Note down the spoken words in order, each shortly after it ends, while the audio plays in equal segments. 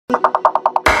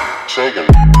Sagan.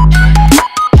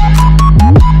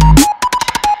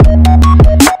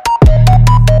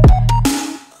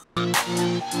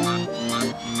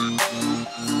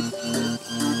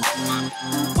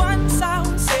 Once I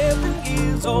was 7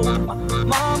 years old, my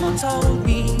mama told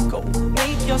me, go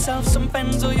make yourself some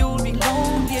friends or you'll be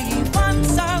lonely.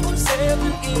 Once I was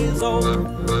 7 years old.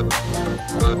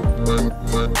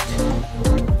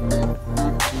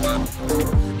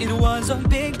 It was a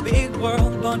big, big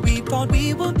world, but we thought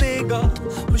we were bigger,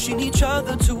 pushing each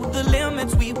other to the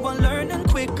limits. We were learning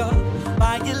quicker.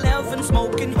 By 11,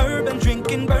 smoking herb and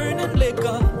drinking burning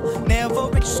liquor. Never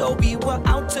rich, so we were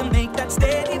out to make that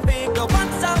steady figure.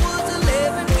 Once I was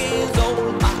 11 years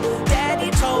old, my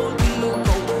daddy told me,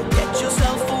 go get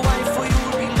yourself a wife or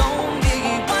you'll be lonely.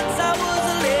 Once I was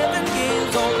 11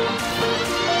 years old.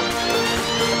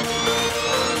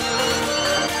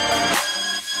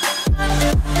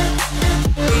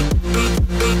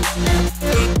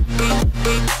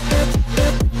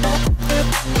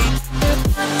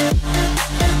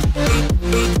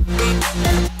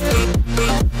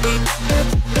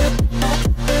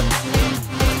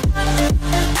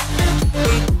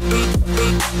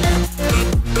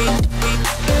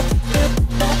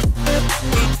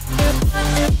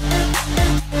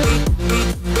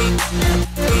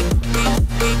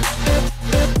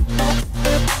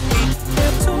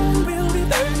 Soon we'll be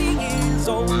 30 years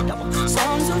old. Our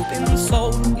songs have been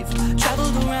sold. We've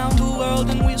traveled around the world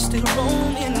and we're still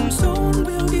roaming. Soon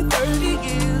we'll be 30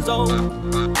 years old.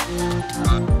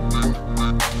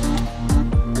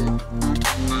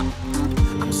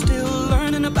 I'm still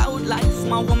learning about life.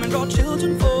 My woman brought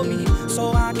children for me,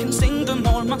 so I can sing them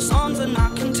all my songs and I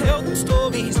can tell them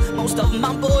stories. Most of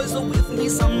my boys are with me,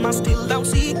 some are still out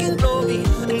seeking glory,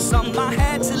 and some I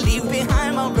had to leave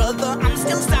behind. My brother, I'm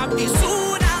still sorry.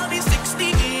 Soon